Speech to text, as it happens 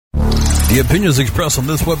The opinions expressed on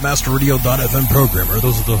this WebmasterRadio.fm program are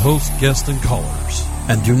those of the host, guests, and callers,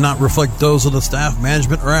 and do not reflect those of the staff,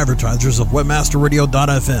 management, or advertisers of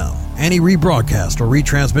WebmasterRadio.fm. Any rebroadcast or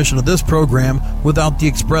retransmission of this program without the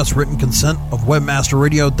express written consent of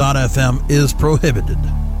WebmasterRadio.fm is prohibited.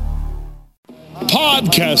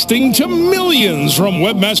 Podcasting to millions from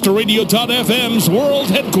WebmasterRadio.fm's world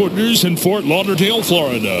headquarters in Fort Lauderdale,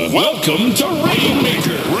 Florida. Welcome to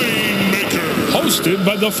Rainmaker. Hosted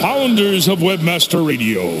by the founders of Webmaster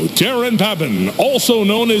Radio, Darren Babin, also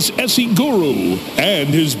known as SE Guru, and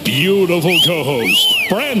his beautiful co-host,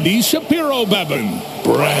 Brandy Shapiro Babin.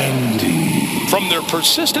 Brandy. From their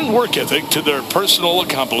persistent work ethic to their personal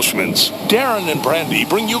accomplishments, Darren and Brandy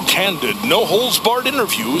bring you candid, no-holds-barred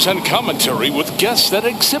interviews and commentary with guests that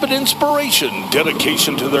exhibit inspiration,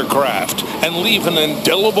 dedication to their craft, and leave an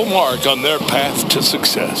indelible mark on their path to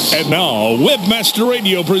success. And now, Webmaster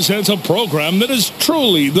Radio presents a program that is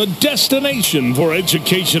truly the destination for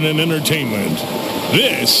education and entertainment.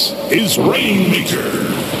 This is Rainmaker.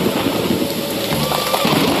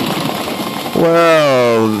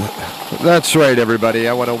 Well, that's right, everybody.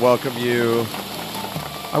 I want to welcome you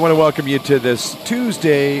to this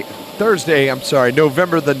November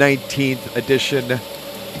the 19th edition,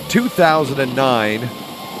 2009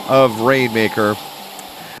 of Rainmaker.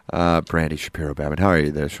 Brandy Shapiro Babin, how are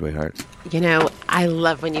you there, sweetheart? You know, I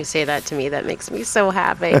love when you say that to me. That makes me so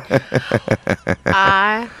happy.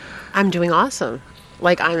 I'm doing awesome.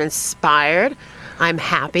 Like, I'm inspired. I'm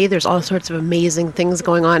happy. There's all sorts of amazing things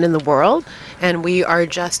going on in the world. And we are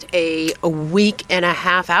just a week and a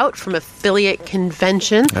half out from Affiliate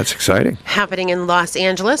Convention. That's exciting. Happening in Los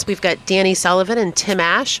Angeles. We've got Danny Sullivan and Tim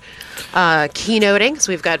Ash keynoting.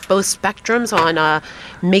 So we've got both spectrums on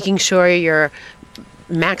making sure you're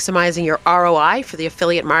maximizing your ROI for the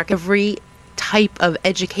affiliate market. Every type of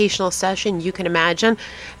educational session you can imagine.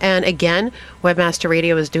 And again, Webmaster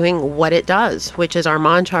Radio is doing what it does, which is our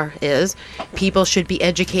mantra is people should be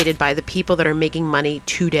educated by the people that are making money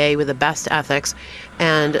today with the best ethics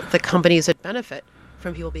and the companies that benefit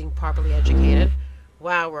from people being properly educated.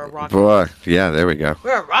 Wow, we're a rock band. Yeah, there we go.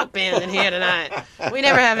 We're a rock band in here tonight. We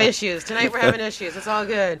never have issues. Tonight we're having issues. It's all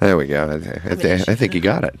good. There we go. I think you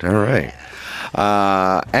got it. All right.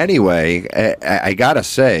 Anyway, I gotta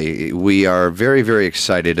say, we are very, very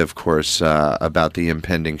excited, of course, about the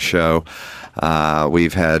impending show.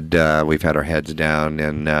 We've had our heads down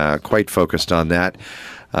and quite focused on that.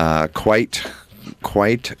 Quite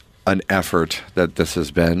an effort that this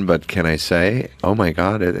has been, but can I say, oh my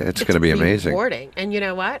God, it's going to be amazing. Rewarding. And you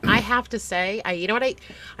know what? I have to say, I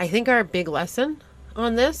think our big lesson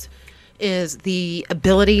on this is the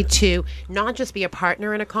ability to not just be a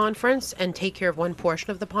partner in a conference and take care of one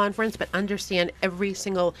portion of the conference, but understand every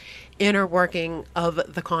single inner working of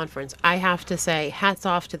the conference. I have to say, hats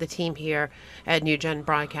off to the team here at New Gen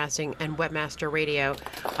Broadcasting and Webmaster Radio.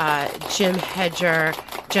 Jim Hedger,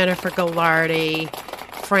 Jennifer Gallardi,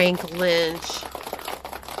 Frank Lynch,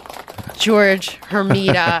 George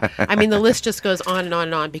Hermida. I mean, the list just goes on and on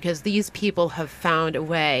and on because these people have found a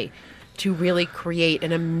way to really create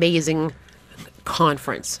an amazing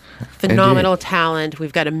conference. Phenomenal talent.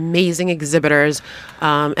 We've got amazing exhibitors.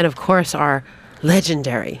 And of course, our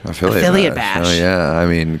legendary Affiliate Bash. Oh, yeah. I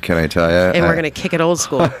mean, can I tell you? And we're going to kick it old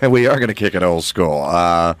school. We are going to kick it old school.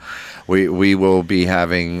 We will be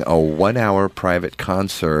having a 1-hour private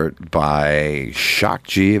concert by Shock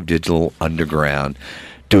G of Digital Underground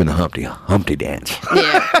doing the Humpty dance.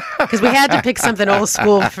 Yeah, because we had to pick something old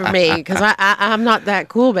school for me because I'm not that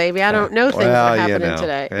cool, baby. I don't know things that are happening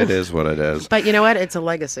today. It is what it is. But you know what? It's a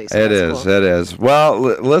legacy. So it is. Well,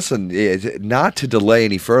 listen, not to delay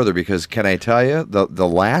any further, because can I tell you, the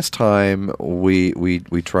last time we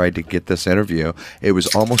tried to get this interview, it was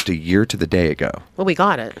almost a year to the day ago. Well, we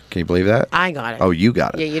got it. Can you believe that? I got it. Oh, you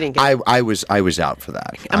got it. Yeah, you didn't get it. I was out for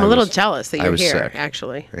that. I'm a little jealous that you're here, sick.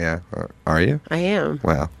 actually. Yeah. Are you? I am.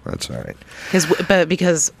 Well, that's all right.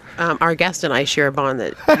 Because our guest and I share a bond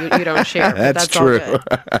that you don't share. That's true.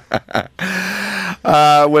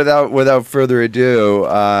 All good. Without further ado,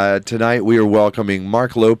 tonight we are welcoming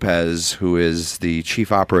Mark Lopez, who is the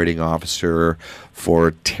Chief Operating Officer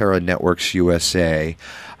for Terra Networks USA,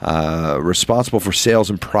 responsible for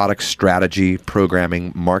sales and product strategy,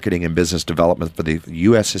 programming, marketing, and business development for the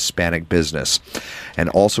U.S. Hispanic business, and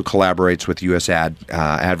also collaborates with U.S.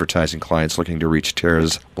 advertising clients looking to reach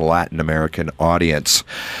Terra's Latin American audience.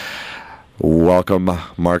 Welcome,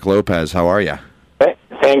 Mark Lopez. How are you?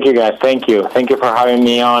 Thank you, guys. Thank you. Thank you for having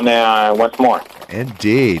me on once more.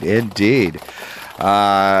 Indeed.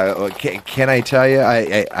 Can I tell you?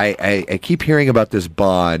 I keep hearing about this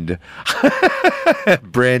bond.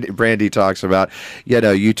 Brandy talks about.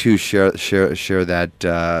 You two share that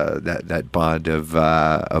bond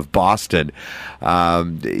of Boston.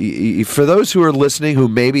 For those who are listening, who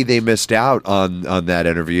maybe they missed out on that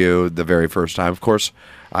interview the very first time. Of course,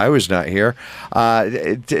 I was not here.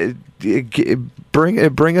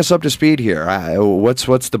 Bring us up to speed here.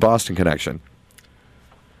 What's the Boston connection?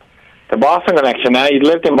 The Boston connection. I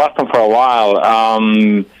lived in Boston for a while.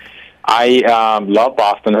 I love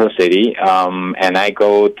Boston as a city, and I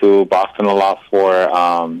go to Boston a lot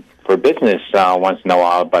for business once in a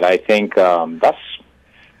while. But I think that's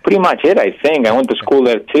pretty much it. I think I went to school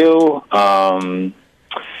there too.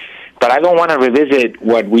 But I don't want to revisit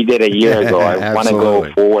what we did a year ago. I want to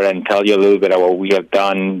go forward and tell you a little bit of what we have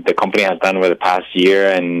done, the company has done over the past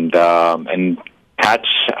year, and catch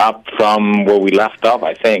up from where we left off,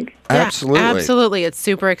 I think. Yeah, Absolutely. Absolutely. It's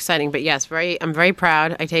super exciting. But yes, I'm very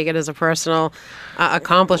proud. I take it as a personal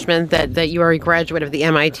accomplishment that you are a graduate of the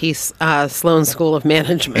MIT Sloan School of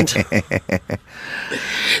Management.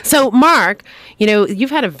 So, Mark,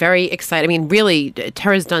 you've had a very exciting, really,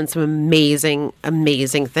 Terra's done some amazing,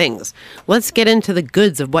 amazing things. Let's get into the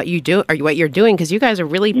goods of what you do, or what you're doing, because you guys are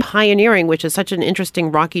really pioneering, which is such an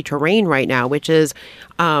interesting rocky terrain right now, which is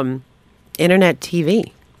internet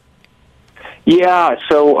TV. Yeah,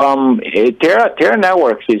 so Terra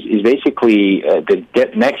Networks is basically the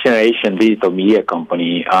next generation digital media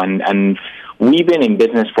company, and we've been in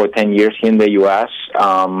business for 10 years here in the U.S.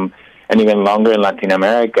 And even longer in Latin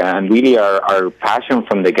America. And really, our passion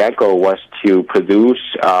from the get-go was to produce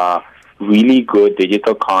really good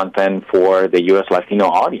digital content for the U.S. Latino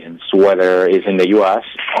audience, whether it's in the U.S.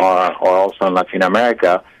 or also in Latin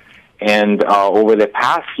America. And over the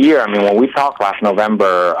past year, when we talked last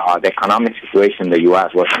November, the economic situation in the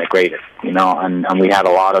U.S. wasn't the greatest, and we had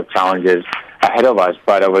a lot of challenges ahead of us.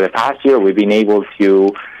 But over the past year, we've been able to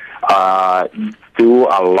do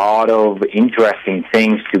a lot of interesting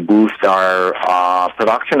things to boost our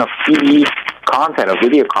production of TV content, of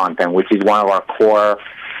video content, which is one of our core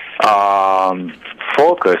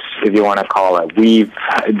focus, if you want to call it. We've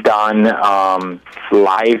done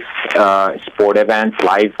live sport events,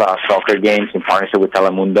 live soccer games in partnership with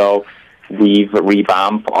Telemundo. We've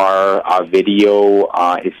revamped our video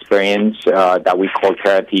experience that we call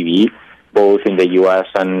Terra TV, both in the U.S.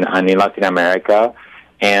 and in Latin America.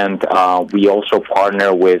 And we also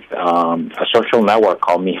partner with a social network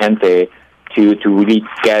called Mi Gente to really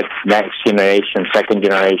get next generation, second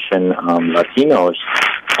generation Latinos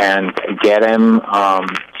and get them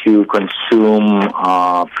to consume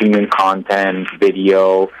premium content,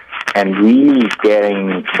 video, and really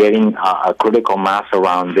getting a critical mass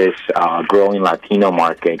around this growing Latino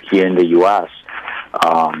market here in the U.S.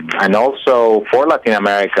 And also for Latin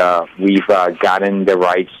America, we've gotten the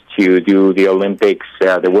rights to do the Olympics,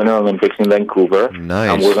 the Winter Olympics in Vancouver. Nice.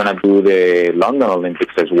 And we're going to do the London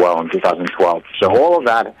Olympics as well in 2012. So all of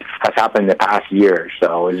that has happened in the past year.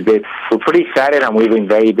 So we're pretty excited, and we've been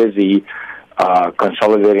very busy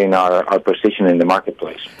consolidating our position in the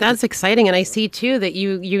marketplace. That's exciting. And I see, too, that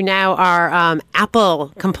you now are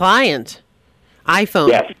Apple compliant. iPhone.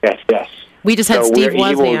 Yes. We just had Steve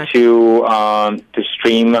Wozniak. So we're able to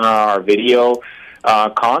stream our video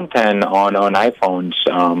content on iPhones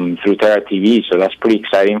through Terra TV. So that's pretty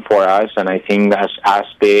exciting for us. And I think as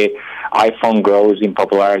the iPhone grows in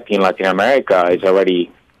popularity in Latin America, it's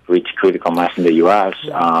already reached critical mass in the U.S.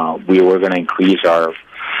 We were going to increase our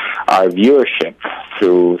viewership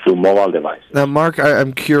through mobile devices. Now, Mark,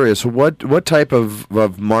 I'm curious, what type of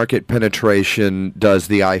market penetration does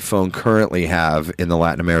the iPhone currently have in the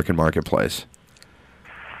Latin American marketplace?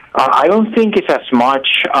 I don't think it's as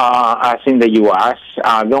much as in the U.S.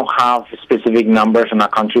 I don't have specific numbers on a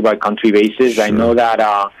country-by-country basis. Sure. I know that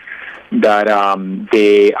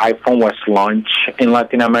the iPhone was launched in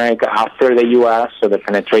Latin America after the U.S., so the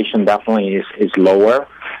penetration definitely is lower.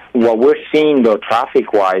 What we're seeing, though,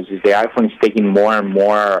 traffic-wise, is the iPhone is taking more and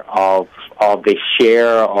more of the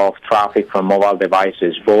share of traffic from mobile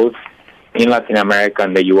devices, both in Latin America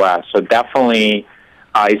and the U.S. So definitely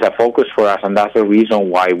is a focus for us, and that's the reason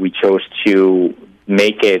why we chose to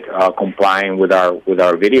make it compliant with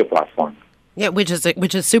our video platform. Yeah, which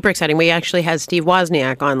is super exciting. We actually had Steve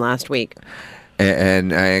Wozniak on last week.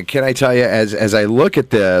 And can I tell you, as I look at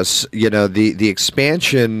this, the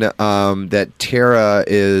expansion that Terra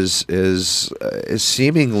is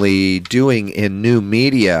seemingly doing in new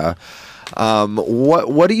media.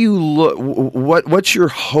 What do you look? What's your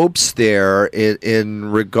hopes there in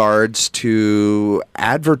regards to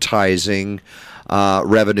advertising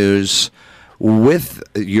revenues with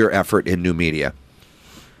your effort in new media?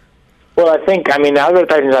 Well, I think,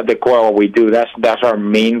 advertising is at the core of what we do. That's our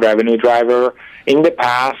main revenue driver. In the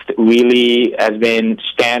past, really has been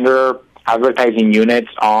standard advertising units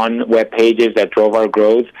on web pages that drove our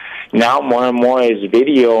growth. Now more and more is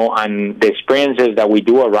video and the experiences that we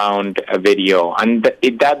do around a video. And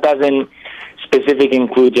that doesn't specifically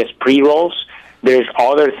include just pre-rolls. There's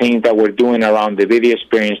other things that we're doing around the video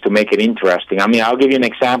experience to make it interesting. I'll give you an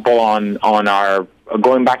example on our,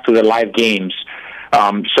 going back to the live games.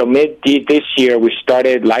 So this year, we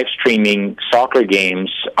started live streaming soccer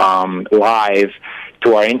games live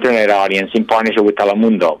to our internet audience in partnership with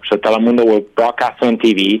Telemundo. So Telemundo will broadcast on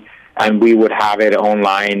TV, and we would have it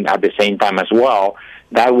online at the same time as well.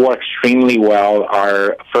 That worked extremely well.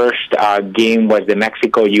 Our first game was the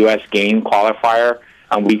Mexico-U.S. game qualifier,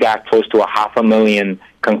 and we got close to 500,000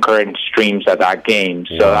 concurrent streams at that game.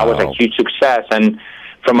 So That was a huge success. And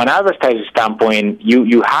from an advertising standpoint,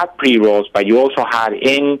 you had pre-rolls, but you also had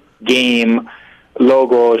in-game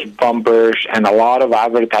logos, bumpers, and a lot of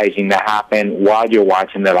advertising that happened while you're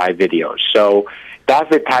watching the live videos. So that's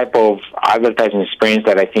the type of advertising experience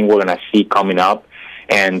that I think we're going to see coming up,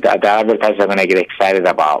 and that advertisers are going to get excited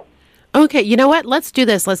about. Okay, you know what? Let's do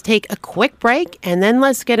this. Let's take a quick break, and then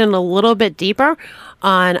let's get in a little bit deeper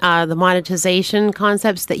on the monetization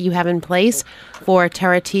concepts that you have in place for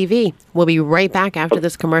Terra TV. We'll be right back after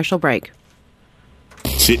this commercial break.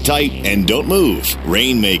 Sit tight and don't move.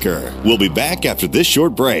 Rainmaker. We'll be back after this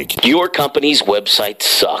short break. Your company's website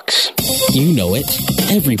sucks. You know it.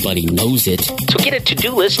 Everybody knows it. So get a to-do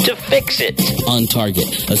list to fix it. On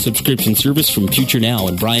Target, a subscription service from Future Now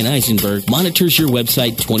and Brian Eisenberg monitors your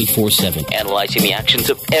website 24/7. Analyzing the actions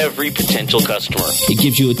of every potential customer. It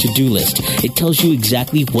gives you a to-do list. It tells you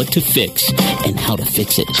exactly what to fix and how to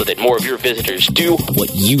fix it. So that more of your visitors do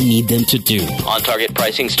what you need them to do. On Target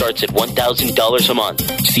pricing starts at $1,000 a month.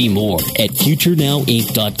 See more at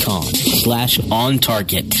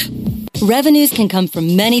futurenowinc.com/ontarget. Revenues can come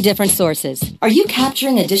from many different sources. Are you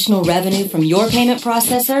capturing additional revenue from your payment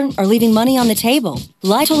processor or leaving money on the table?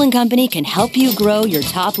 Lytle & Company can help you grow your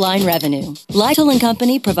top-line revenue. Lytle &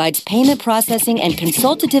 Company provides payment processing and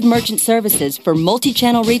consultative merchant services for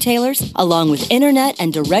multi-channel retailers, along with internet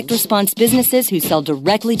and direct response businesses who sell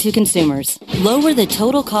directly to consumers. Lower the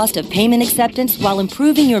total cost of payment acceptance while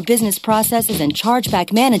improving your business processes and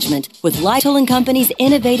chargeback management with Lytle & Company's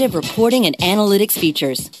innovative reporting and analytics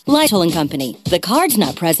features. Lytle & Company. The card's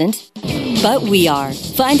not present, but we are.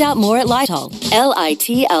 Find out more at Lytle,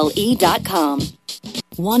 Litle.com.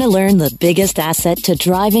 Want to learn the biggest asset to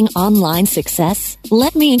driving online success?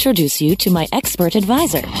 Let me introduce you to my expert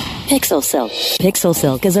advisor, PixelSilk.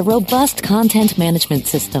 PixelSilk is a robust content management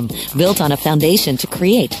system built on a foundation to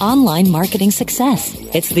create online marketing success.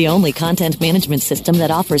 It's the only content management system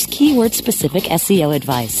that offers keyword-specific SEO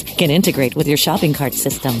advice, can integrate with your shopping cart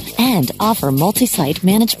system, and offer multi-site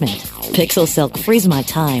management. PixelSilk frees my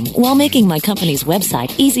time while making my company's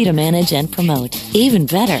website easy to manage and promote. Even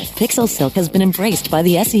better, PixelSilk has been embraced by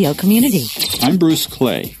the SEO community. I'm Bruce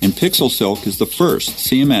Clay, and PixelSilk is the first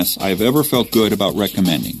CMS I have ever felt good about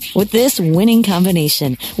recommending. With this winning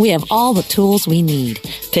combination, we have all the tools we need.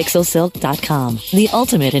 Pixelsilk.com, the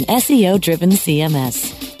ultimate in SEO-driven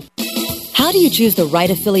CMS. How do you choose the right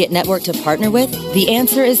affiliate network to partner with? The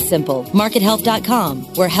answer is simple.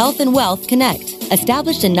 MarketHealth.com, where health and wealth connect.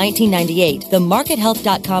 Established in 1998, the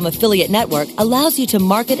MarketHealth.com affiliate network allows you to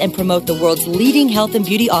market and promote the world's leading health and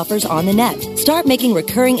beauty offers on the net. Start making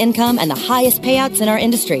recurring income and the highest payouts in our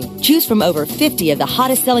industry. Choose from over 50 of the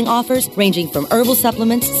hottest selling offers, ranging from herbal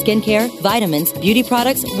supplements, skincare, vitamins, beauty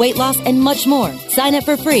products, weight loss, and much more. Sign up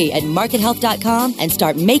for free at MarketHealth.com and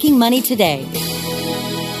start making money today.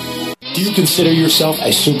 Do you consider yourself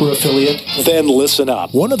a super affiliate? Then listen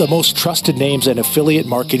up. One of the most trusted names in affiliate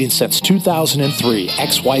marketing since 2003,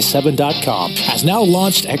 XY7.com, has now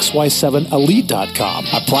launched XY7Elite.com,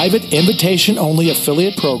 a private invitation-only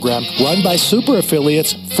affiliate program run by super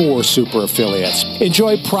affiliates for super affiliates.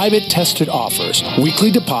 Enjoy private tested offers,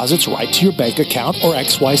 weekly deposits right to your bank account or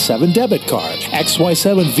XY7 debit card,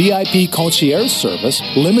 XY7 VIP concierge service,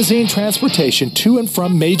 limousine transportation to and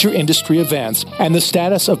from major industry events, and the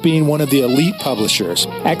status of being one of the elite publishers.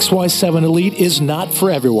 XY7 Elite is not for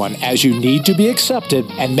everyone, as you need to be accepted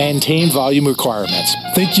and maintain volume requirements.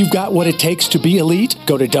 Think you've got what it takes to be elite?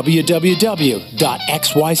 Go to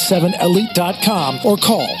www.xy7elite.com or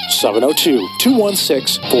call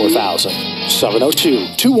 702-216-4000.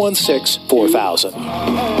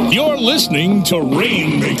 702-216-4000. You're listening to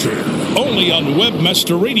Rainmaker, only on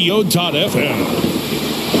webmasterradio.fm.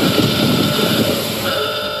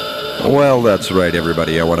 Well, that's right,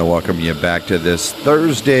 everybody. I want to welcome you back to this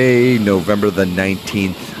Thursday, November the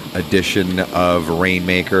 19th edition of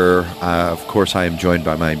Rainmaker. Of course, I am joined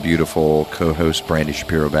by my beautiful co-host, Brandy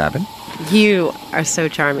Shapiro-Babin. You are so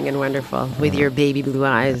charming and wonderful with your baby blue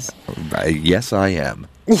eyes. Yes, I am.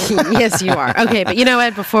 Yes, you are. Okay, but you know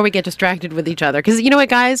what? Before we get distracted with each other, because you know what,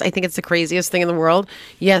 guys? I think it's the craziest thing in the world.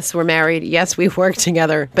 Yes, we're married. Yes, we work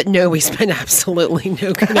together. But no, we spend absolutely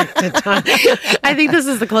no connected time. I think this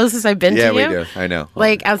is the closest I've been to you. Yeah, we do. I know.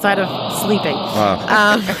 Like outside of sleeping.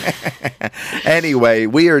 Anyway,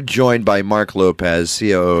 we are joined by Mark Lopez,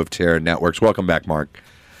 COO of Terra Networks. Welcome back, Mark.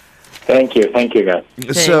 Thank you, guys.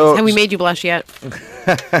 So, have we made you blush yet?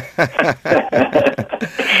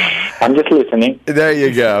 I'm just listening. There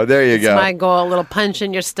you go. That's my goal. A little punch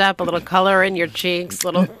in your step, a little color in your cheeks, a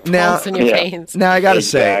little pulse in your veins. Now, I gotta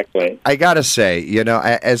say, you know,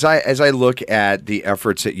 as I look at the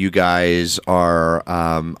efforts that you guys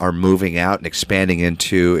are moving out and expanding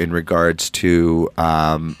into in regards to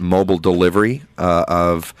mobile delivery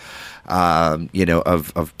of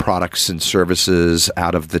products and services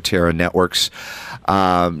out of the Terra Networks.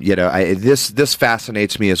 This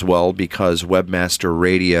fascinates me as well because Webmaster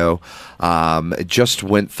Radio just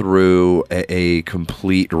went through a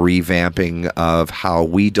complete revamping of how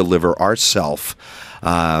we deliver ourself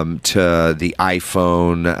to the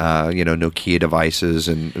iPhone, Nokia devices,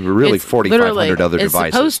 and really 4,500 other devices.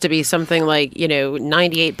 It's supposed to be something like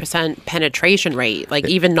 98% penetration rate, like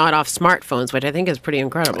even not off smartphones, which I think is pretty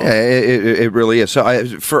incredible. It really is. So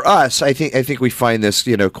for us, I think we find this.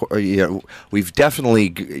 We've definitely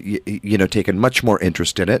taken much more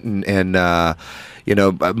interest in it, and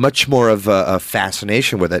much more of a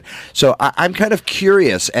fascination with it. So I'm kind of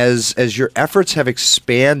curious, as your efforts have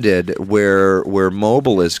expanded where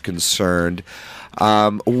mobile is concerned,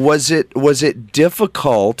 was it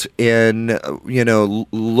difficult in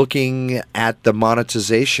looking at the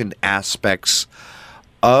monetization aspects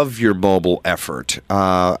of your mobile effort,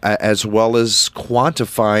 as well as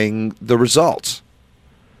quantifying the results?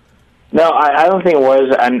 No, I don't think it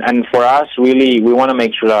was. And for us, really, we want to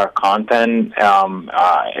make sure that our content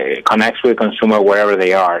connects with the consumer wherever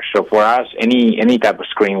they are. So for us, any type of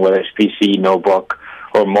screen, whether it's PC, notebook,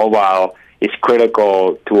 or mobile, is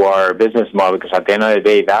critical to our business model because at the end of the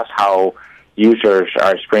day, that's how users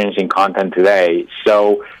are experiencing content today.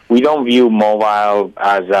 So we don't view mobile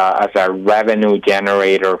as a revenue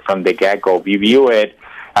generator from the get-go. We view it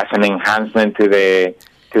as an enhancement to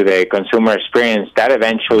the consumer experience that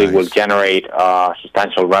eventually will generate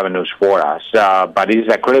substantial revenues for us. But it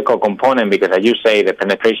is a critical component because, as you say, the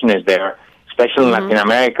penetration is there, especially in Latin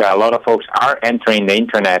America. A lot of folks are entering the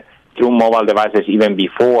internet through mobile devices even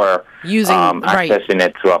before accessing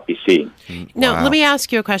it through a PC. Now, let me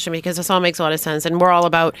ask you a question because this all makes a lot of sense, and we're all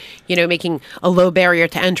about making a low barrier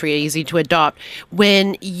to entry easy to adopt.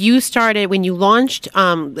 When you launched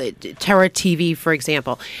Terra TV, for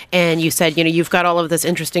example, and you said you've got all of this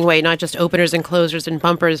interesting way, not just openers and closers and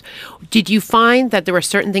bumpers. Did you find that there were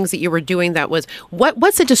certain things that you were doing that was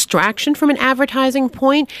what's a distraction from an advertising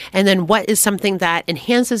point, and then what is something that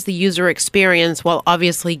enhances the user experience while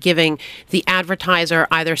obviously giving the advertiser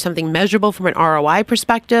either something measurable from an ROI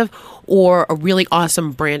perspective or a really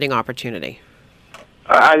awesome branding opportunity?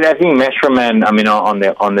 I think measurement,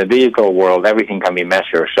 on the digital world, everything can be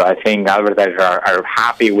measured. So I think advertisers are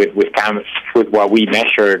happy with what we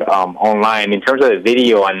measured online. In terms of the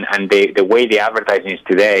video and the way the advertising is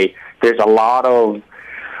today, there's a lot of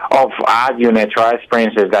ad units or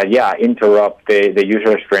experiences that, interrupt the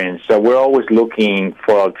user experience. So we're always looking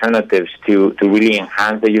for alternatives to really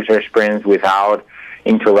enhance the user experience without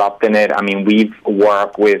interrupting it. We've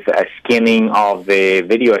worked with a skinning of the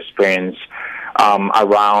video experience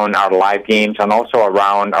around our live games and also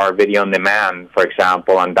around our video on demand, for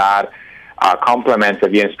example, and that complements the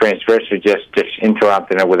viewing experience versus just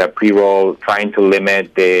interrupting it with a pre-roll, trying to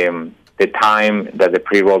limit the time that the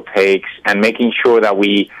pre-roll takes and making sure that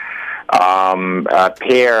we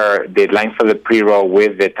pair the length of the pre-roll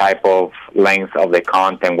with the type of length of the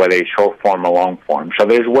content, whether it's short form or long form. So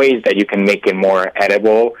there's ways that you can make it more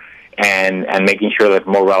edible and making sure that it's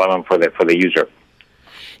more relevant for the user.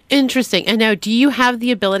 Interesting. And now, do you have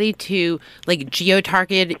the ability to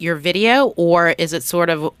geo-target your video, or is it sort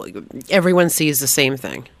of everyone sees the same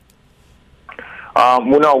thing?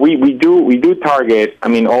 No, we do target.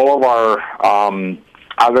 All of our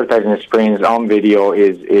advertising experience on video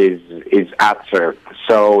is ad served.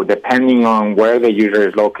 So depending on where the user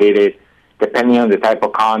is located, depending on the type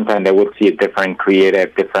of content, they will see a different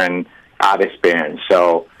creative, different ad experience.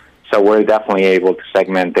 So we're definitely able to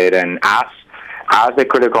segment it, and as the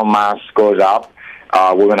critical mass goes up,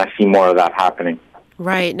 we're going to see more of that happening.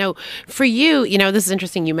 Right. No, for you, this is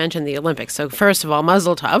interesting. You mentioned the Olympics. So first of all,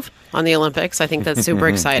 Mazel Tov on the Olympics. I think that's super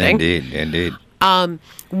exciting. Indeed.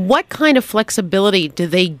 What kind of flexibility do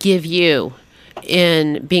they give you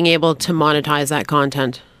in being able to monetize that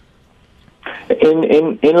content?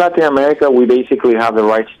 In Latin America, we basically have the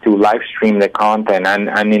rights to live stream the content.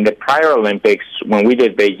 And in the prior Olympics, when we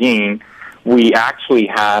did Beijing, we actually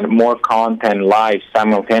had more content live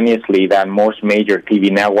simultaneously than most major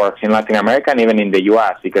TV networks in Latin America and even in the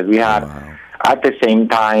U.S. because we had, at the same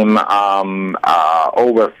time,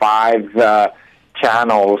 over 5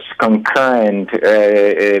 channels concurrent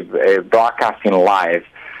broadcasting live.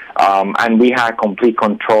 And we had complete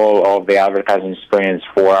control of the advertising experience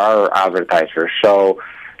for our advertisers. So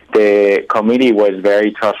the committee was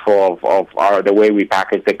very trustful of the way we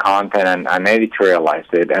packaged the content and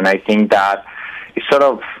editorialized it. And I think that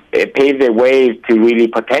it paved the way to really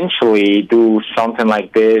potentially do something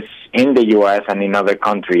like this in the U.S. and in other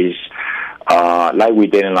countries like we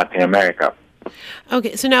did in Latin America.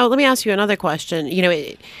 Okay, so now let me ask you another question.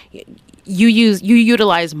 You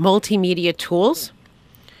utilize multimedia tools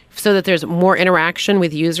so that there's more interaction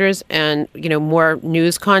with users and, more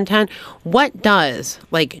news content. What does,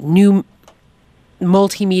 new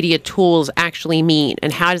multimedia tools actually mean,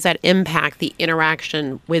 and how does that impact the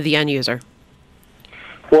interaction with the end user?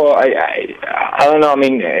 Well, I don't know. I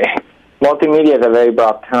mean, multimedia is a very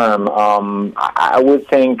broad term. I would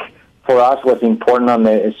think for us what's important on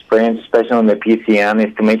the experience, especially on the PCN,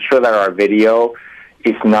 is to make sure that our video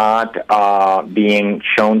is not being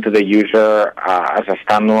shown to the user as a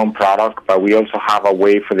standalone product, but we also have a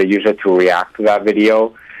way for the user to react to that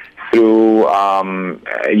video through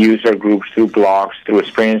user groups, through blogs, through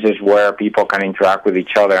experiences where people can interact with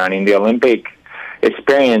each other. And in the Olympic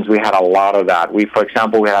experience, we had a lot of that. For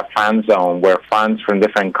example, we have Fan Zone, where fans from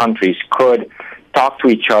different countries could talk to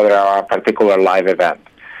each other at a particular live event.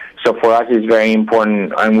 So for us, it's very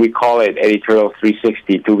important, and we call it Editorial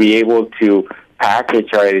 360, to be able to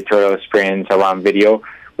package our editorial experience around video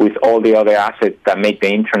with all the other assets that make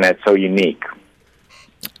the internet so unique.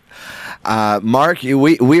 Mark,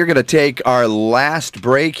 we are going to take our last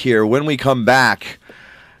break here. When we come back,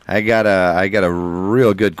 I got a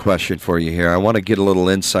real good question for you here. I want to get a little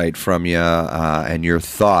insight from you and your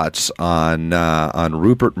thoughts on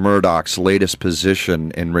Rupert Murdoch's latest position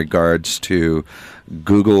in regards to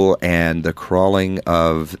Google and the crawling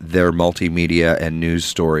of their multimedia and news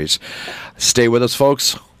stories. Stay with us,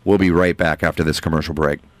 folks. We'll be right back after this commercial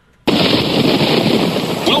break.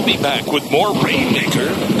 We'll be back with more Rainmaker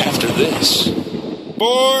after this.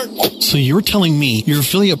 So you're telling me your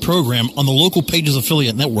affiliate program on the Local Pages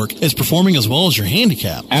Affiliate Network is performing as well as your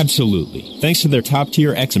handicap? Absolutely. Thanks to their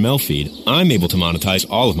top-tier XML feed, I'm able to monetize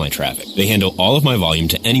all of my traffic. They handle all of my volume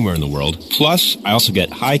to anywhere in the world. Plus, I also get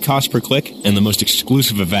high cost per click and the most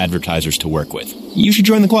exclusive of advertisers to work with. You should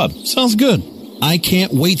join the club. Sounds good. I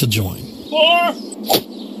can't wait to join.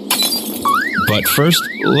 But first,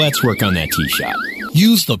 let's work on that tee shot.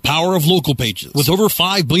 Use the power of Local Pages. With over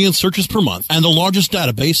 5 billion searches per month and the largest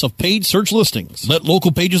database of paid search listings, let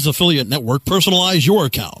Local Pages Affiliate Network personalize your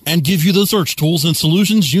account and give you the search tools and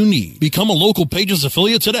solutions you need. Become a Local Pages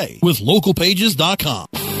affiliate today with localpages.com.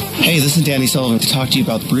 Hey, this is Danny Sullivan to talk to you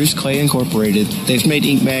about Bruce Clay Incorporated. They've made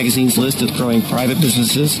Inc. Magazine's list of growing private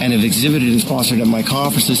businesses and have exhibited and sponsored at my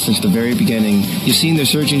conferences since the very beginning. You've seen their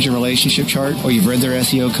search engine relationship chart, or you've read their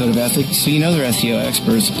SEO code of ethics, so you know they're SEO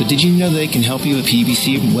experts. But did you know they can help you with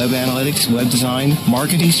PPC, web analytics, web design,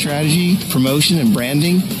 marketing strategy, promotion, and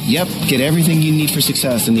branding? Yep, get everything you need for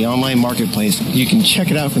success in the online marketplace. You can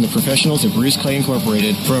check it out from the professionals at Bruce Clay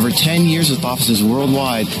Incorporated. For over 10 years with offices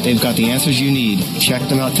worldwide, they've got the answers you need. Check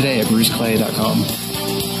them out today at bruceclay.com.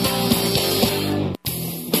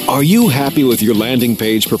 Are you happy with your landing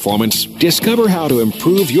page performance? Discover how to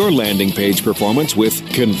improve your landing page performance with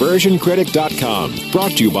ConversionCritic.com.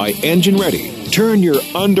 Brought to you by Engine Ready. Turn your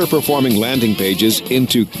underperforming landing pages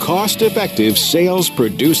into cost-effective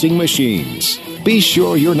sales-producing machines. Be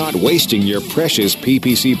sure you're not wasting your precious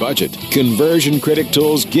PPC budget. Conversion Critic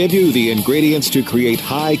tools give you the ingredients to create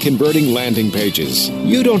high-converting landing pages.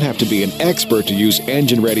 You don't have to be an expert to use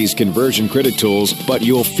Engine Ready's Conversion Critic tools, but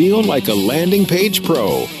you'll feel like a landing page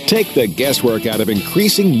pro. Take the guesswork out of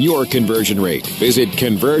increasing your conversion rate. Visit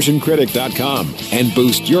ConversionCritic.com and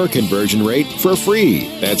boost your conversion rate for free.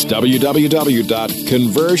 That's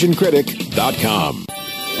www.ConversionCritic.com.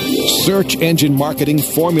 Search engine marketing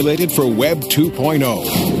formulated for Web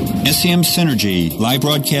 2.0. SEM Synergy, live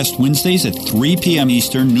broadcast Wednesdays at 3 p.m.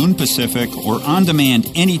 Eastern, noon Pacific, or on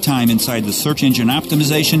demand anytime inside the Search Engine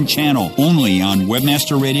Optimization channel, only on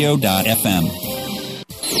webmasterradio.fm.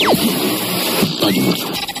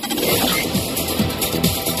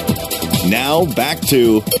 Now back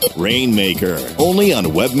to Rainmaker, only on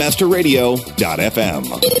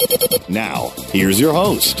webmasterradio.fm. Now, here's your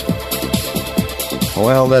host.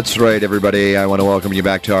 Well, that's right, everybody. I want to welcome you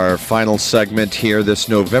back to our final segment here, this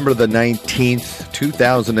November the 19th,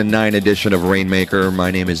 2009 edition of Rainmaker. My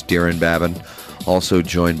name is Darren Babin, also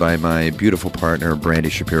joined by my beautiful partner, Brandy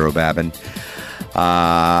Shapiro-Babin.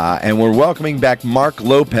 And we're welcoming back Mark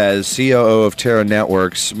Lopez, COO of Terra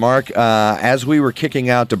Networks. Mark, as we were kicking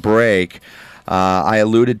out to break, I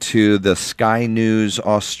alluded to the Sky News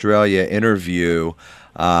Australia interview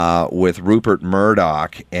with Rupert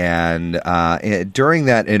Murdoch, and during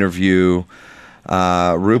that interview,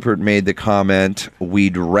 Rupert made the comment,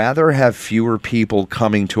 "We'd rather have fewer people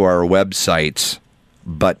coming to our websites,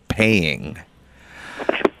 but paying."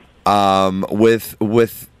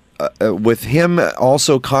 With him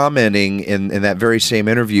also commenting in that very same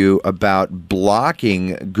interview about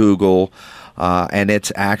blocking Google and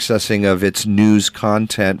its accessing of its news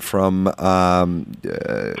content from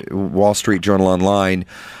Wall Street Journal Online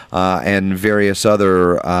and various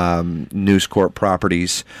other News Corp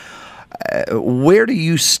properties. Where do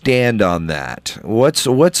you stand on that? What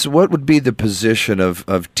would be the position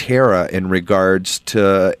of Terra in regards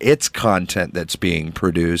to its content that's being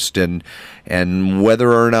produced, and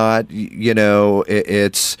whether or not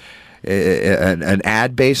it's an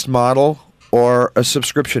ad-based model or a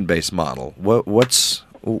subscription-based model?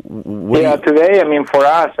 Today, I mean, for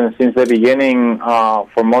us, and since the beginning,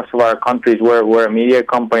 for most of our countries, we're a media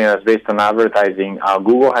company that's based on advertising.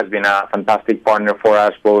 Google has been a fantastic partner for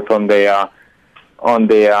us, both on the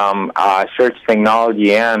search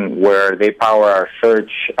technology end, where they power our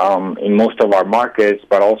search in most of our markets,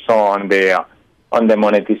 but also on the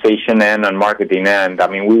monetization end and marketing end. I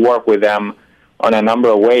mean, we work with them on a number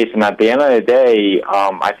of ways, and at the end of the day,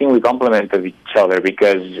 I think we complement each other,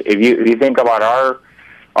 because if you think about our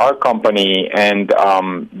company and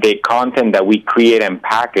the content that we create and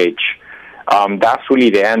package, that's really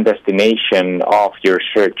the end destination of your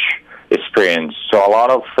search experience. So a lot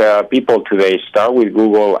of people today start with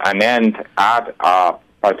Google and end at a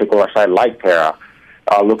particular site like Terra,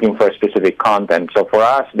 looking for specific content. So for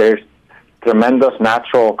us, there's tremendous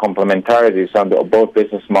natural complementarities on both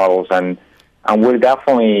business models, and we're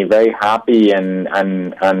definitely very happy and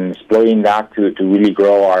exploring that to really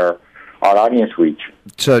grow our audience reach.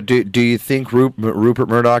 So do you think Rupert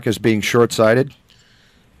Murdoch is being short-sighted?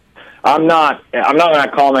 I'm not going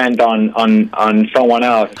to comment on someone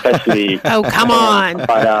else, especially. Oh, come on!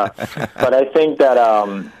 But I think that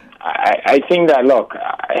look,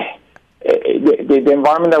 the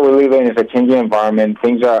environment that we live in is a changing environment.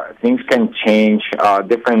 Things can change.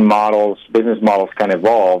 Different models, business models can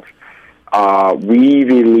evolve. We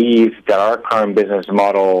believe that our current business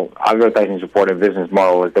model, advertising-supported business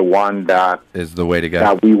model, is the one that is the way to go,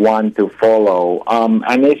 that we want to follow.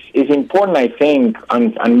 And it's important, I think,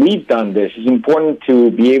 and we've done this, it's important to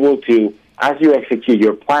be able to, as you execute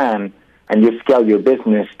your plan and you scale your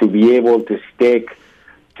business, to be able to stick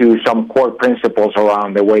to some core principles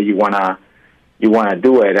around the way you wanna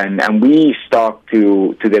do it. And we stuck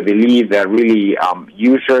to the belief that really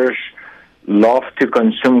users love to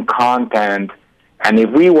consume content, and if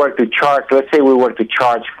we were to charge, let's say we were to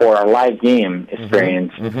charge for a live game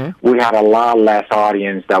experience, we had a lot less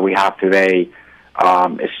audience that we have today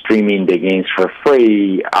streaming the games for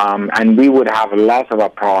free, and we would have less of a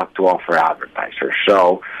product to offer advertisers.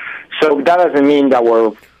 So that doesn't mean that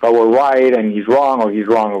we're right and he's wrong, or he's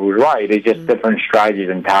wrong and we're right. It's just different strategies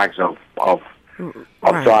and tags of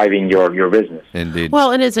driving your business. Indeed.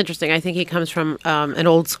 Well, and it's interesting. I think he comes from an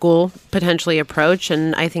old school, potentially, approach,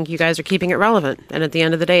 and I think you guys are keeping it relevant. And at the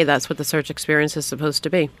end of the day, that's what the search experience is supposed to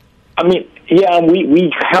be. I mean, yeah,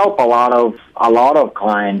 we help a lot of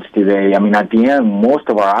clients today. I mean, at the end, most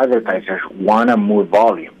of our advertisers want to move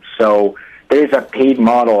volume. So there is a paid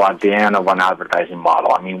model at the end of an advertising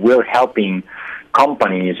model. I mean, we're helping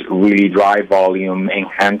companies really drive volume,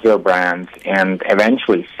 enhance their brands, and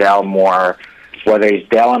eventually sell more, whether it's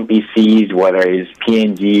Dell and PCs, whether it's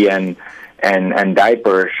P&G and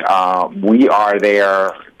diapers. We are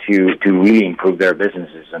there to really improve their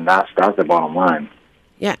businesses, and that's the bottom line.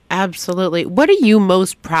 Yeah, absolutely. What are you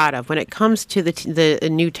most proud of when it comes to the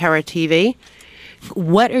new Terra TV?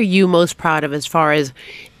 What are you most proud of as far as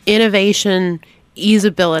innovation,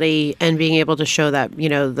 easeability, and being able to show that,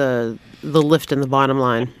 the lift in the bottom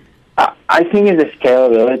line? I think it's the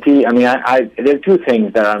scalability. I mean, there are two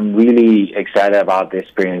things that I'm really excited about the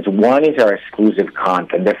experience. One is our exclusive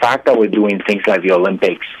content. The fact that we're doing things like the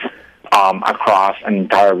Olympics across an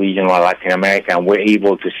entire region like Latin America, and we're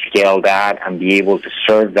able to scale that and be able to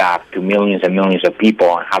serve that to millions and millions of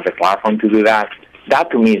people and have the platform to do that, that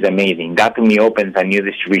to me is amazing. That to me opens a new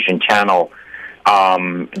distribution channel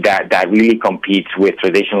that really competes with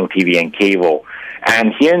traditional TV and cable.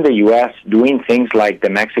 And here in the U.S., doing things like the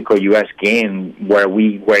Mexico-U.S. game, where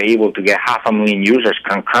we were able to get 500,000 users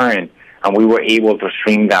concurrent, and we were able to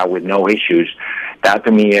stream that with no issues, that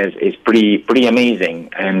to me is pretty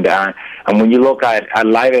amazing. And when you look at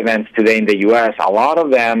live events today in the U.S., a lot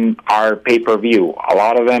of them are pay-per-view. A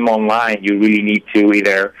lot of them online, you really need to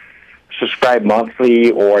either subscribe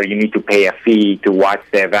monthly or you need to pay a fee to watch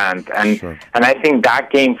the event. And I think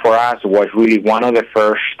that game for us was really one of the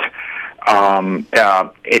first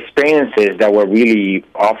experiences that were really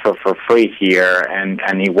offered for free here, and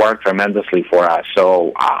it worked tremendously for us.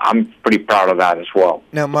 So I'm pretty proud of that as well.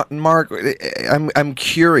 Now, Mark, I'm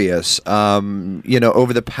curious.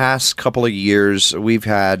 Over the past couple of years, we've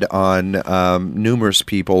had on numerous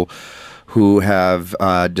people who have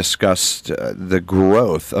discussed the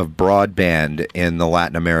growth of broadband in the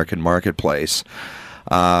Latin American marketplace.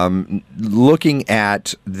 Looking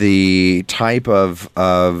at the type of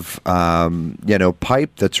pipe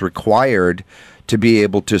that's required to be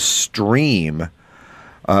able to stream,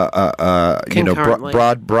 broadband,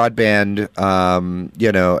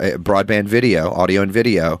 broadband video, audio and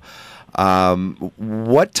video.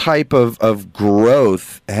 What type of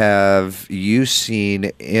growth have you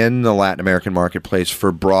seen in the Latin American marketplace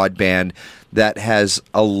for broadband that has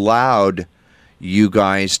allowed you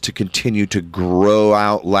guys to continue to grow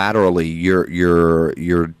out laterally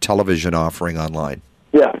your television offering online?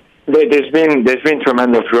 Yeah, there's been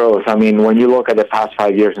tremendous growth. I mean, when you look at the past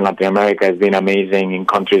 5 years in Latin America, it's been amazing in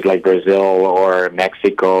countries like Brazil or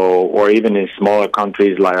Mexico, or even in smaller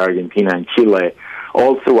countries like Argentina and Chile.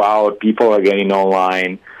 All throughout, people are getting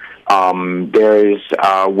online. There's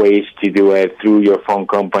ways to do it through your phone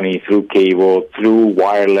company, through cable, through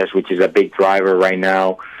wireless, which is a big driver right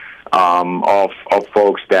now. Of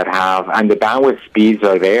folks that have, and the bandwidth speeds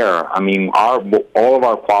are there. I mean, all of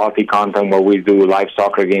our quality content where we do live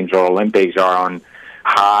soccer games or Olympics are on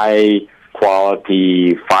high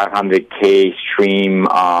quality 500K stream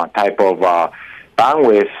type of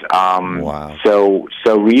bandwidth. Wow. So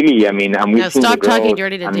really, I mean, and we've seen stop the growth, talking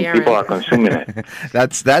dirty to Darren. people are consuming it.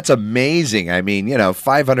 That's amazing. I mean,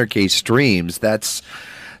 500K streams. That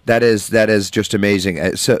is just amazing.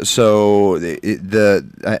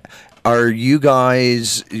 Are you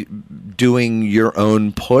guys doing your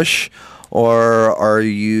own push, or are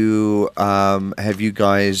you have you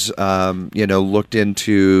guys looked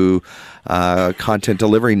into content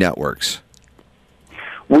delivery networks?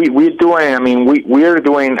 We're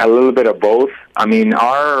doing a little bit of both. I mean,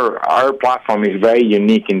 our platform is very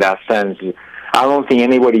unique in that sense. I don't think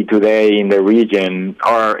anybody today in the region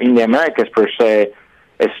or in the Americas per se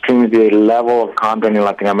streams the level of content in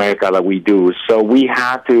Latin America that we do. So we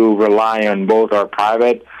had to rely on both our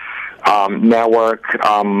private network.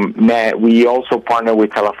 We also partner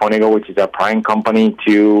with Telefónica, which is a prime company,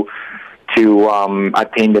 to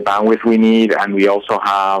attain the bandwidth we need, and we also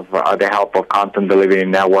have the help of content delivery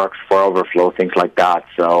networks for overflow, things like that.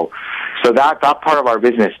 So that part of our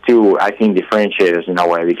business too, I think, differentiates us in a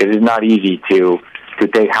way, because it's not easy to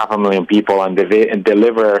take 500,000 people and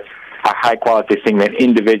deliver a high-quality segment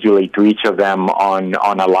individually to each of them on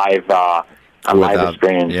a live live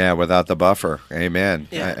experience. Yeah, without the buffer. Amen.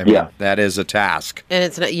 Yeah. I mean, that is a task. And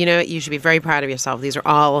it's you should be very proud of yourself. These are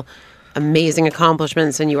all amazing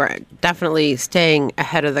accomplishments, and you are definitely staying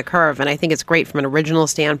ahead of the curve. And I think it's great from an original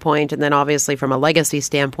standpoint, and then obviously from a legacy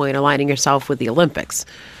standpoint, aligning yourself with the Olympics.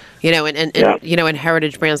 And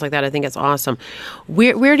heritage brands like that. I think it's awesome.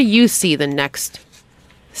 Where do you see the next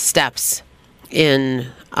steps in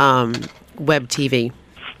web TV?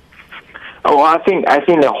 Oh, I think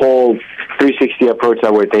the whole 360 approach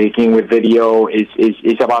that we're taking with video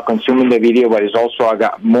is about consuming the video, but it's also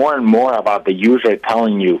more and more about the user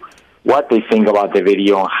telling you what they think about the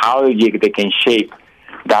video and how they can shape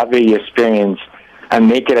that video experience and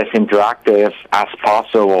make it as interactive as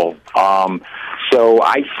possible. So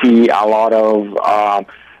I see a lot of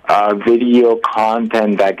video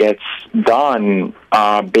content that gets done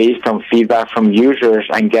based on feedback from users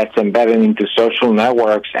and gets embedded into social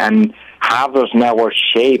networks, and have those networks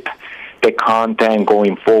shape the content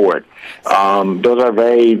going forward. Those are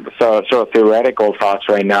very sort of theoretical thoughts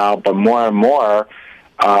right now, but more and more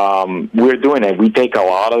we're doing it. We take a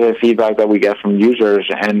lot of the feedback that we get from users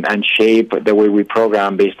and shape the way we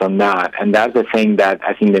program based on that. And that's the thing that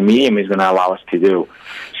I think the medium is going to allow us to do.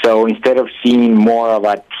 So instead of seeing more of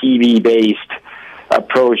a TV-based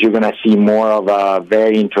approach, you're going to see more of a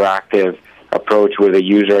very interactive approach where the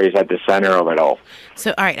user is at the center of it all.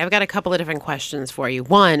 So, all right, I've got a couple of different questions for you.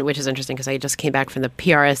 One, which is interesting because I just came back from the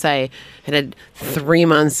PRSA and had 3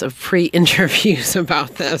 months of pre-interviews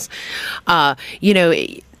about this.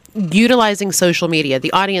 Utilizing social media,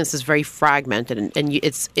 the audience is very fragmented, and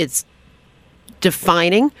it's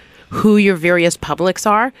defining who your various publics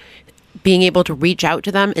are, being able to reach out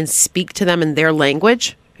to them and speak to them in their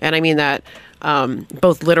language. And I mean that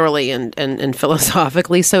both literally and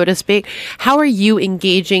philosophically, so to speak. How are you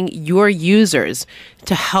engaging your users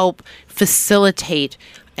to help facilitate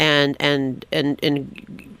and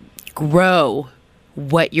grow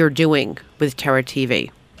what you're doing with Terra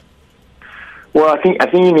TV? Well, I think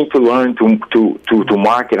you need to learn to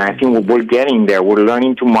market. I think we're getting there. We're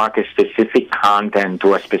learning to market specific content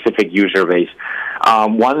to a specific user base.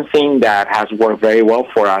 One thing that has worked very well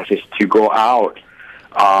for us is to go out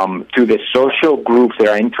to the social groups that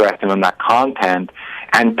are interested in that content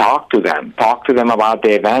and talk to them about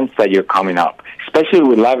the events that you're coming up. Especially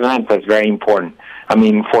with live events, that's very important. I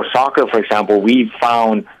mean, for soccer, for example, we've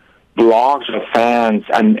found blogs of fans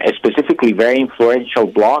and specifically very influential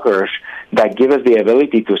bloggers that give us the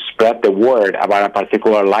ability to spread the word about a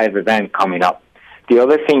particular live event coming up. The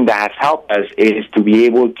other thing that has helped us is to be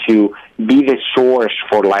able to be the source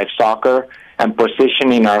for live soccer and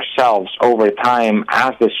positioning ourselves over time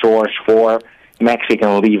as the source for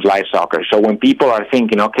Mexican League live soccer. So when people are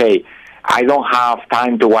thinking, okay, I don't have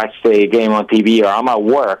time to watch the game on TV or I'm at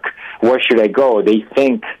work, where should I go? They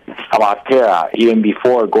think about Terra even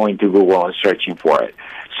before going to Google and searching for it.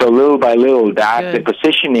 So little by little, the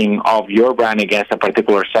positioning of your brand against a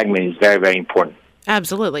particular segment is very, very important.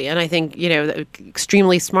 Absolutely. And I think,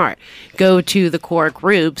 extremely smart. Go to the core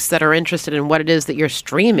groups that are interested in what it is that you're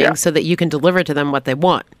streaming so that you can deliver to them what they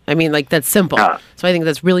want. I mean, that's simple. So I think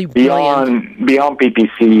that's really brilliant. Beyond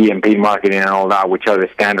PPC and paid marketing and all that, which are the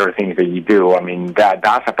standard things that you do, I mean,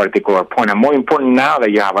 that's a particular point. And more important now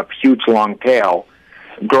that you have a huge long tail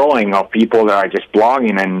growing of people that are just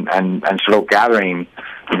blogging and sort of gathering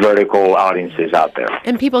vertical audiences out there.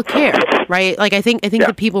 And people care, right? I think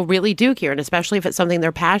that people really do care, and especially if it's something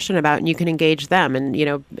they're passionate about and you can engage them,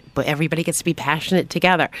 and but everybody gets to be passionate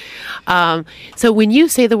together. So when you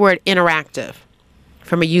say the word interactive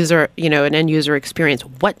from a user, an end user experience,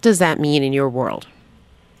 what does that mean in your world?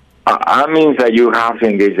 That means that you have to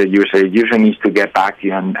engage the user. The user needs to get back to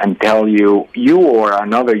you and tell you or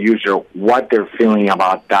another user what they're feeling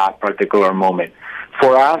about that particular moment.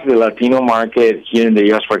 For us, the Latino market here in the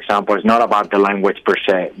U.S., for example, is not about the language per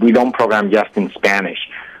se. We don't program just in Spanish.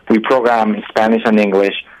 We program in Spanish and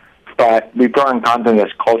English, but we program content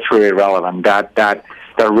that's culturally relevant, that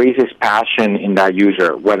raises passion in that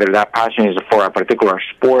user, whether that passion is for a particular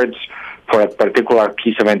sports, for a particular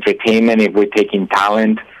piece of entertainment, if we're taking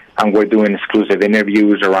talent and we're doing exclusive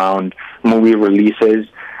interviews around movie releases.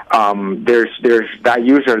 There's that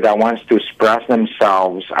user that wants to express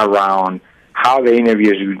themselves around how the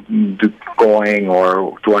interview is going,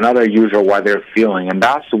 or to another user what they're feeling. And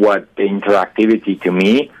that's what the interactivity to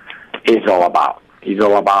me is all about. It's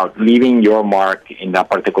all about leaving your mark in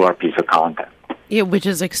that particular piece of content. Yeah, which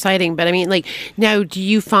is exciting. But I mean, now, do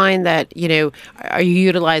you find that, are you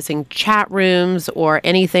utilizing chat rooms or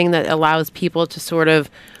anything that allows people to sort of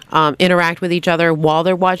interact with each other while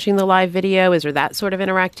they're watching the live video? Is there that sort of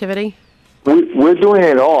interactivity? We're doing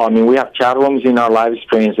it all. I mean, we have chat rooms in our live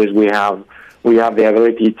experiences. We have the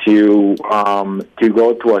ability to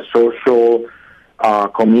go to a social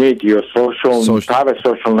community or private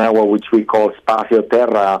social network, which we call Espacio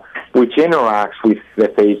Terra, which interacts with the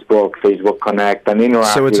Facebook Connect, and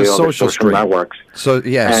interacts with the other social networks. So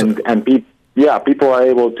people are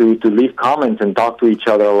able to leave comments and talk to each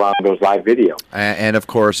other around those live videos. And of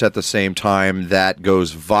course, at the same time, that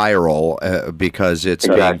goes viral because it's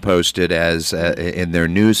being posted as in their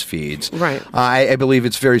news feeds. Right. I believe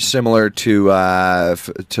it's very similar to I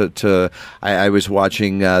was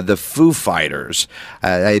watching the Foo Fighters.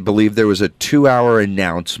 I believe there was a 2-hour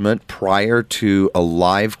announcement prior to a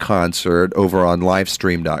live concert over on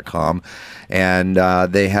livestream.com. And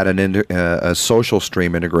they had a social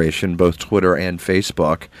stream integration, both Twitter and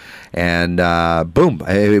Facebook, and boom,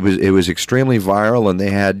 it was extremely viral. And they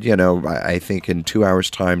had, I think in 2 hours'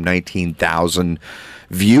 time, 19,000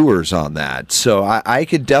 viewers on that. So I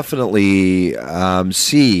could definitely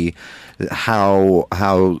see how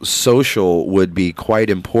social would be quite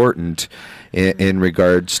important in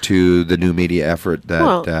regards to the new media effort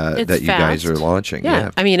that you guys are launching.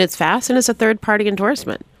 Yeah, I mean, it's fast and it's a third-party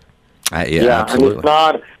endorsement. Absolutely.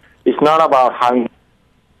 And it's not about having.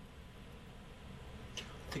 I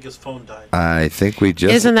think his phone died. I think we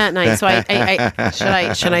just. Isn't that nice? So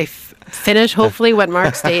should I finish, hopefully, what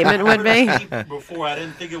Mark's statement would be? Before, I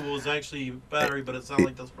didn't think it was actually battery, but it sounded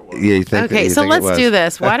like that's what it was. Yeah, you think Okay, so let's do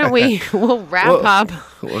this. Why don't we'll wrap up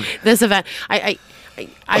this event. I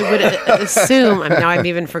would assume, now I've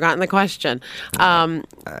even forgotten the question,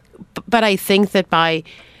 but I think that by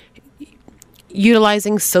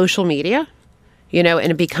utilizing social media,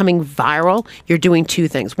 and becoming viral, you're doing two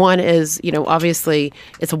things. One is, obviously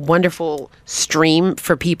it's a wonderful stream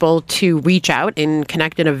for people to reach out and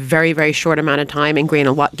connect in a very, very short amount of time and gain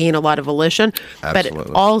a lot of volition. Absolutely. But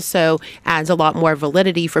it also adds a lot more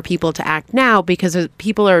validity for people to act now, because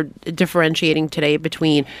people are differentiating today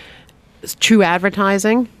between true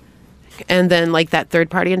advertising and then like that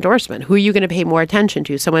third-party endorsement. Who are you going to pay more attention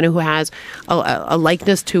to? Someone who has a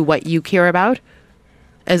likeness to what you care about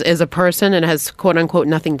as a person and has quote-unquote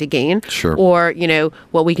nothing to gain? Sure. Or,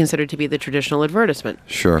 what we consider to be the traditional advertisement.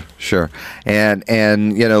 Sure. And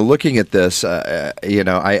looking at this, I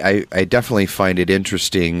definitely find it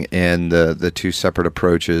interesting in the two separate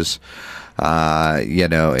approaches. As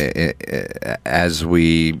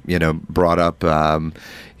we, brought up, a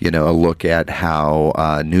look at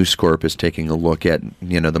how News Corp is taking a look at,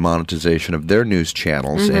 the monetization of their news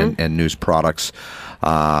channels and news products.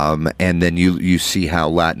 And then you see how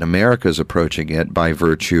Latin America is approaching it by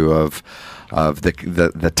virtue of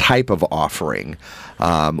the type of offering,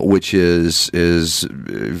 which is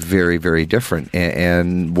very, very different.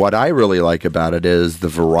 And what I really like about it is the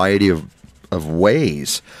variety of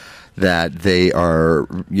ways that they are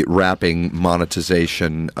wrapping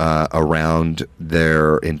monetization around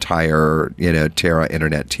their entire, Terra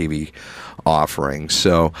Internet TV offering.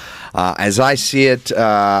 So, as I see it,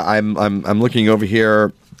 I'm looking over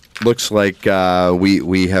here. Looks like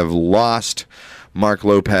we have lost Mark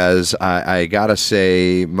Lopez. I gotta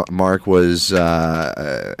say, Mark was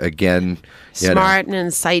again smart and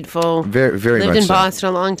insightful. Very, very lived much in so. Boston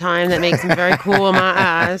a long time. That makes him very cool in my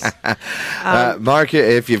eyes. Mark,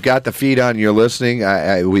 if you've got the feed on, you're listening.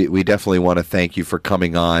 We definitely want to thank you for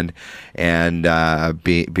coming on and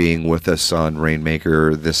being with us on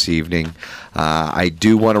Rainmaker this evening. I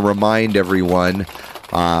do want to remind everyone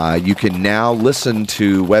you can now listen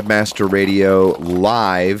to Webmaster Radio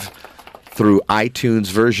live through iTunes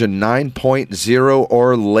version 9.0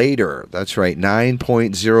 or later. That's right,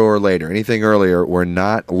 9.0 or later. Anything earlier, we're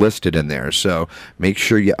not listed in there. So make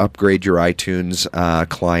sure you upgrade your iTunes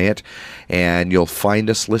client, and you'll find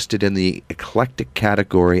us listed in the eclectic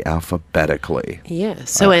category alphabetically. Yeah.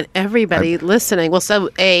 So, and everybody listening, we're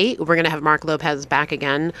going to have Mark Lopez back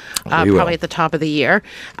again, probably at the top of the year.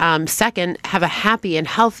 Second, have a happy and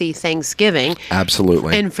healthy Thanksgiving.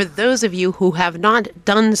 Absolutely. And for those of you who have not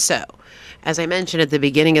done so, as I mentioned at the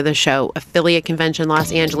beginning of the show, Affiliate Convention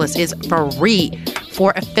Los Angeles is free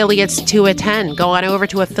for affiliates to attend. Go on over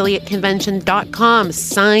to affiliateconvention.com.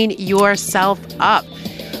 Sign yourself up.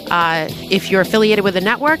 If you're affiliated with a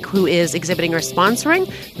network who is exhibiting or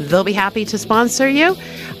sponsoring, they'll be happy to sponsor you.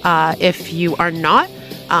 If you are not,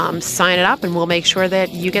 sign it up and we'll make sure that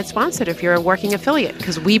you get sponsored if you're a working affiliate,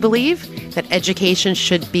 because we believe that education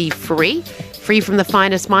should be free from the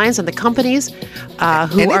finest minds and the companies who are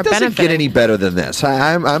benefiting. And it doesn't get any better than this.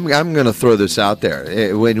 I'm going to throw this out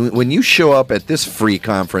there. When you show up at this free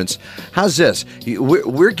conference, how's this?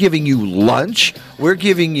 We're giving you lunch. We're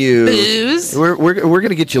giving you booze. We're going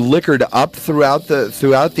to get you liquored up throughout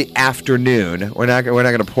the afternoon. We're not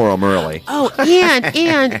going to pour them early. Oh, and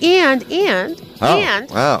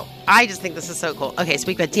wow. I just think this is so cool. Okay, so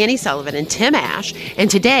we've got Danny Sullivan and Tim Ash, and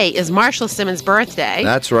today is Marshall Simmons' birthday.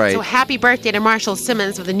 That's right. So happy birthday to Marshall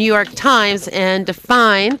Simmons of the New York Times and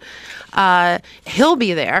Define. He'll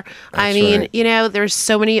be there. That's right. There's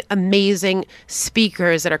so many amazing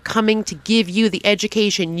speakers that are coming to give you the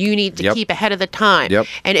education you need to keep ahead of the time. Yep.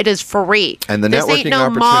 And it is free. And the this networking ain't no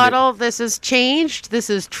opportunity. model. This is changed. This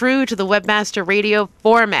is true to the Webmaster Radio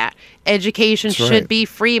format. Education should be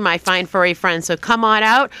free, my fine furry friend. So come on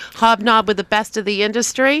out, hobnob with the best of the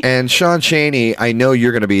industry. And Sean Chaney, I know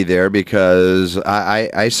you're going to be there because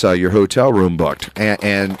I saw your hotel room booked.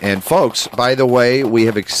 And folks, by the way, we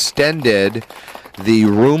have extended the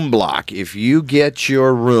room block. If you get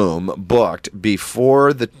your room booked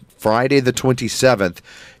before the Friday the 27th,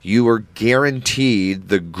 you are guaranteed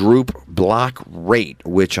the group block rate,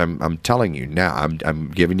 which I'm telling you now. I'm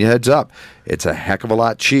giving you a heads up. It's a heck of a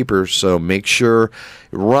lot cheaper, so make sure,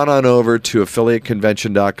 run on over to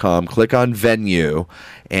affiliateconvention.com, click on venue,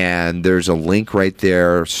 and there's a link right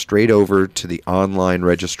there straight over to the online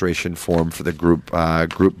registration form for the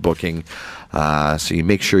group booking. So you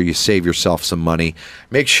make sure you save yourself some money.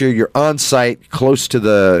 Make sure you're on site, close to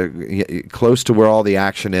where all the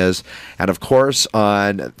action is, and of course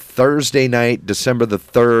on Thursday night, December the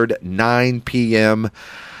 3rd, 9 p.m.,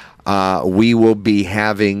 we will be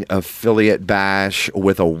having Affiliate Bash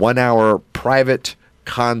with a 1-hour private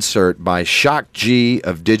concert by Shock G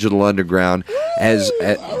of Digital Underground.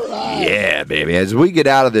 Yeah, baby. As we get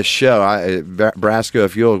out of this show, Brasco,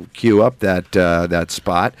 if you'll cue up that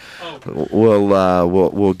spot,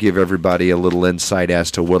 we'll give everybody a little insight as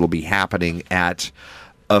to what'll be happening at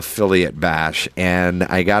Affiliate Bash. And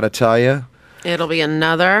I got to tell you, it'll be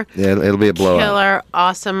another it'll be a blowout. Killer,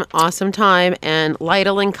 awesome time. And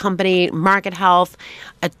Lytle and Company, Market Health,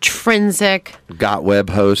 Intrinsic, Got Web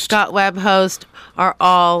Host are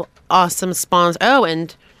all awesome sponsors. Oh,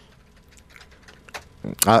 and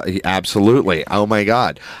absolutely. Oh, my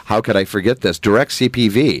God. How could I forget this? Direct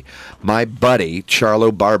CPV. My buddy,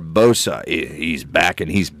 Charlo Barbosa, he's back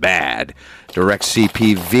and he's bad. Direct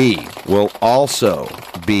CPV will also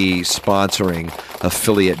be sponsoring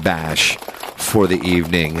Affiliate Bash for the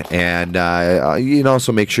evening. And you can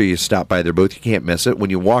also make sure you stop by their booth. You can't miss it.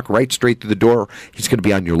 When you walk right straight through the door, he's going to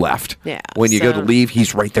be on your left. Yeah. When you go to leave,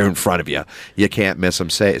 he's right there in front of you. You can't miss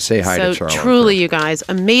him. Say hi to Charlo. So truly, you guys,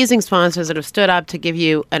 amazing sponsors that have stood up to give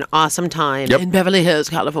you an awesome time in Beverly Hills,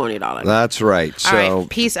 California, darling. That's right. So all right,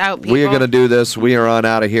 peace out, people. We are going to do this. We are on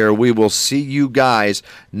out of here. We will see you guys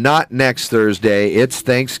not next Thursday. It's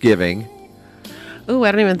Thanksgiving. Ooh,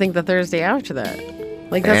 I don't even think the Thursday after that.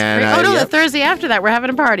 Like that's the Thursday after that, we're having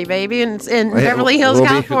a party, baby, in Beverly Hills,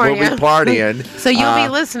 California. We'll be partying. So you'll be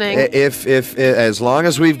listening. If as long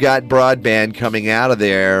as we've got broadband coming out of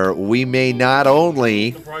there, we may not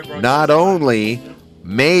only,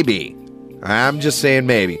 maybe, I'm just saying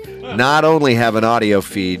maybe, not only have an audio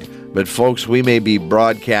feed, but folks, we may be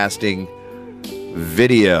broadcasting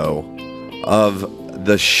video of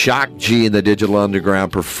the Shock G and the Digital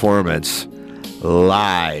Underground performance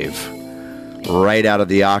live right out of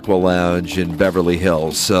the Aqua Lounge in Beverly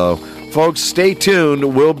Hills. So, folks, stay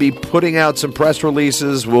tuned. We'll be putting out some press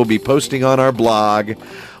releases. We'll be posting on our blog.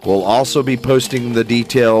 We'll also be posting the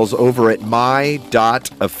details over at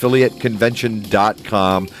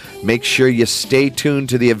my.affiliateconvention.com. Make sure you stay tuned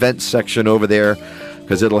to the events section over there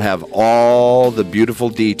because it'll have all the beautiful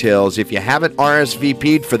details. If you haven't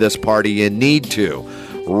RSVP'd for this party, you need to.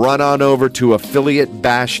 Run on over to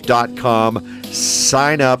affiliatebash.com,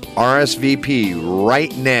 sign up, RSVP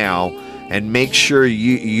right now, and make sure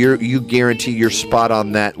you guarantee your spot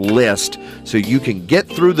on that list so you can get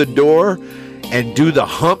through the door and do the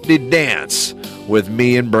Humpty Dance with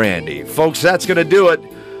me and Brandy. Folks, that's going to do it.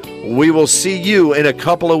 We will see you in a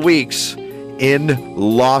couple of weeks in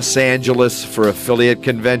Los Angeles for Affiliate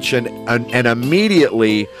Convention and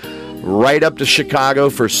immediately right up to Chicago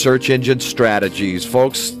for Search Engine Strategies.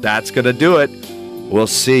 Folks, that's going to do it. We'll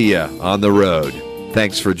see you on the road.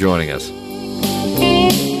 Thanks for joining us.